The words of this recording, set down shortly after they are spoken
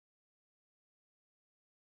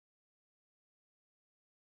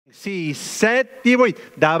6, 7 i 8.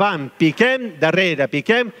 Davant, piquem, darrere,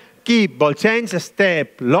 piquem. Keep, ball change,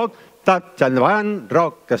 step, lock, touch endavant,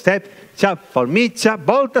 rock, step, shuffle, mitja,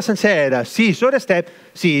 volta sencera, scissor,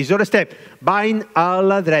 step, bind a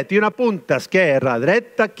la dreta i una punta, esquerra,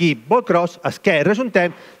 dreta, keep, ball cross, esquerra,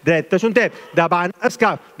 ajuntem, dreta, ajuntem, davant,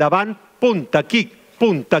 escap, davant, punta, kick,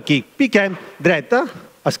 piquem, dreta,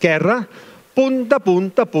 esquerra, punta,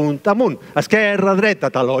 punta, punta, amunt. Esquerra, dreta,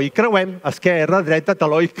 taló i creuem. Esquerra, dreta,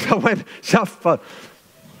 taló i creuem. Shuffle.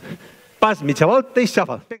 Pas, mitja volta i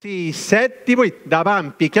shuffle. 6, 7 i 8.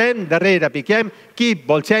 Davant, piquem, darrere, piquem. Keep,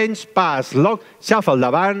 ball change, pas, lock, shuffle,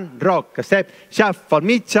 davant, rock, step, shuffle,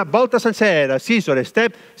 mitja, volta sencera, scissor,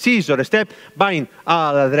 step, bind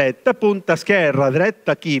a la dreta, punta, esquerra,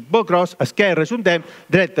 dreta, keep, ball cross, esquerra, ajuntem,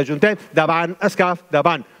 dreta, ajuntem, davant, escaf,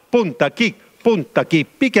 davant, punta, kick,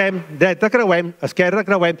 piquem, dreta, creuem, esquerra,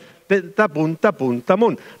 creuem, dreta, punta, punta,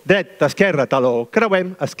 amunt. Dreta, esquerra, taló,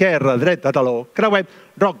 creuem, esquerra, dreta, taló, creuem,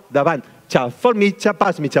 rock, davant, shuffle, mitja,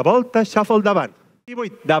 pas, mitja volta, shuffle, davant.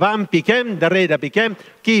 8, davant, piquem, darrere, piquem,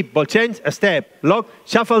 keep, ball change, step, lock,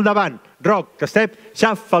 shuffle, davant, rock, step,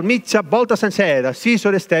 shuffle, mitja, volta sencera,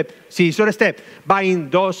 scissor, step,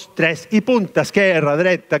 bind, 2, 3 i punta, esquerra,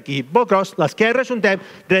 dreta, keep, ball cross, l'esquerra, ajuntem,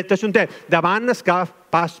 dreta, ajuntem, davant, escaf,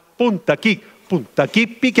 pas, punta, kick,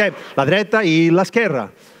 piquem, la dreta i l'esquerra.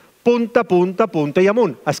 Punta, punta, punta i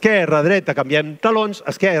amunt. Esquerra, dreta, canviem talons,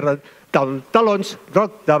 esquerra, talons,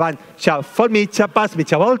 rock, davant, shuffle, mitja, pas,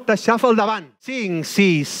 mitja volta, shuffle, davant. 5,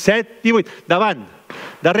 6, 7 i 8. Davant,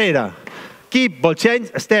 darrere. Keep, ball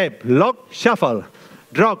change, step, lock, shuffle.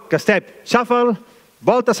 Rock, step, shuffle,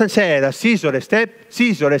 volta sencera, scissor, step,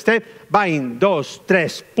 bind, 2,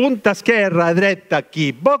 3, punta, esquerra, dreta,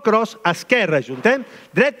 keep, ball cross, esquerra, ajuntem,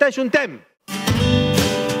 dreta, ajuntem.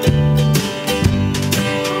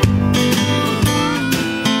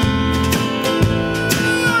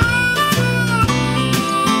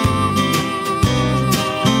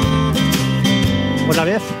 Una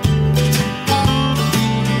vez.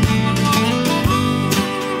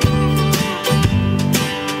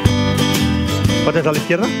 ¿Pones a la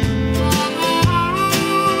izquierda?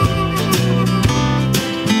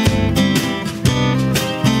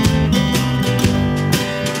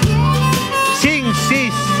 Cinc,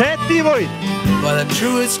 sis, set i 8. Well, the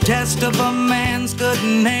truest test of a man's good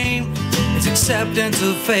name is acceptance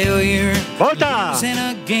of failure. Volta. In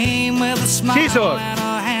a game with a smile Scissor. and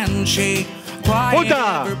a handshake. Quiet,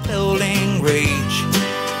 Volta. ever building rage.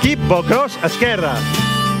 Keep, ball cross, esquerra,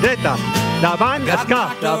 dreta, davant,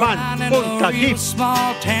 escaf, davant, punta, keep,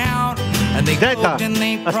 dreta,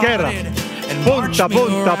 esquerra, punta,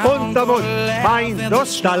 punta, punta, amunt, bind,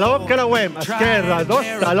 2, taló, creuem, esquerra,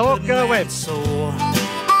 2, taló, creuem.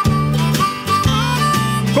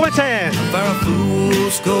 Comencem! For a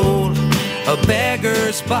fool's gold, a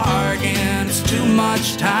beggar's bargain, it's too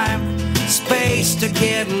much time, space to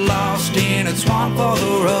get lost in, it's one for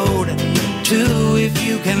the road, two if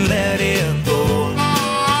you can let it go.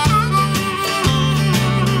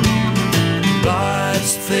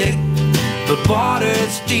 Blood's thick, but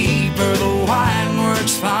water's deeper, the wine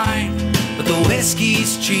works fine, but the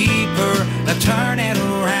whiskey's cheaper, now turn it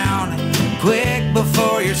around, quick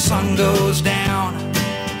before your sun goes down.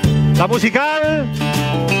 La musical!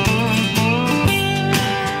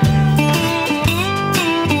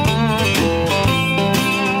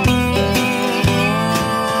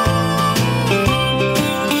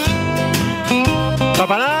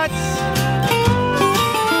 Preparats?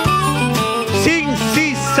 5,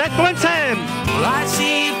 6, 7, comencem! Well, I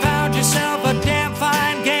see you found yourself a damn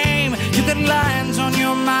fine game. You got lines on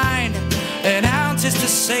your mind and ounces to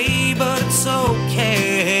say, but it's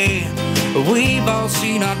okay. We've all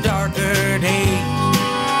seen our darker days.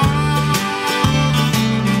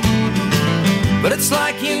 But it's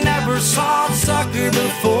like you never saw a sucker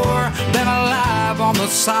before, been alive on the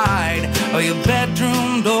side of your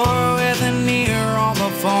bedroom door with an ear on the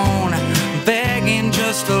phone, begging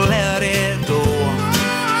just to let it go.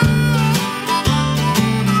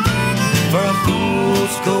 For a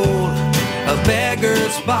fool's gold, a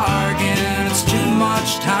beggar's bargain, it's too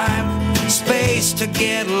much time, space to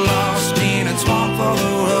get lost in, it's one for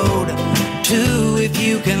the road, two if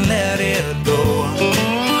you can let it go.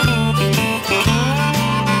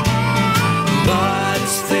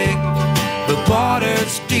 Blood's thick, but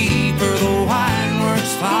water's deeper, the wine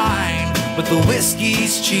works fine, but the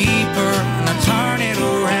whiskey's cheaper, now turn it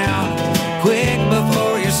around, quick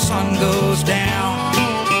before your sun goes down.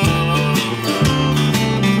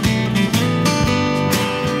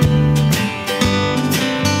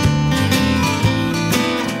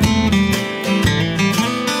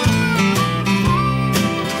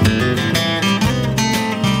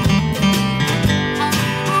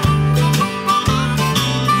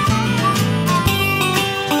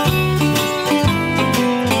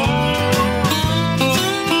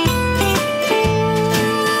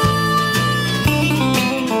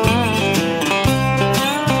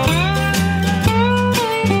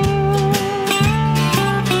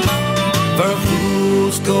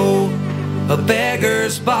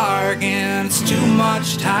 it's too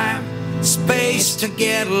much time, space to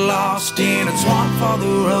get lost in. It's one for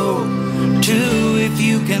the road, two if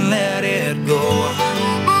you can let it go.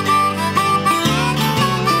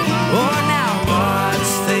 Oh, now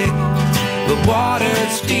blood's thick, the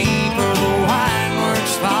water's deeper, the wine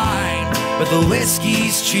works fine, but the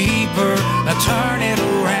whiskey's cheaper. Now turn it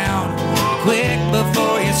around, quick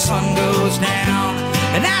before your sun goes down.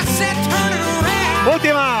 And I said turn it around.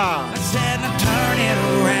 Ultima! I said now turn it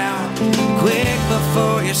around, quick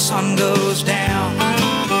before your sun goes down.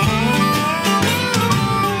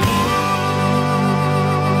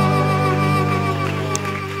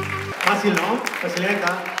 Fácil, ¿no?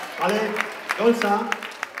 Facilita. Vale. Dolça.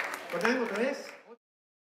 Tornem otra vez.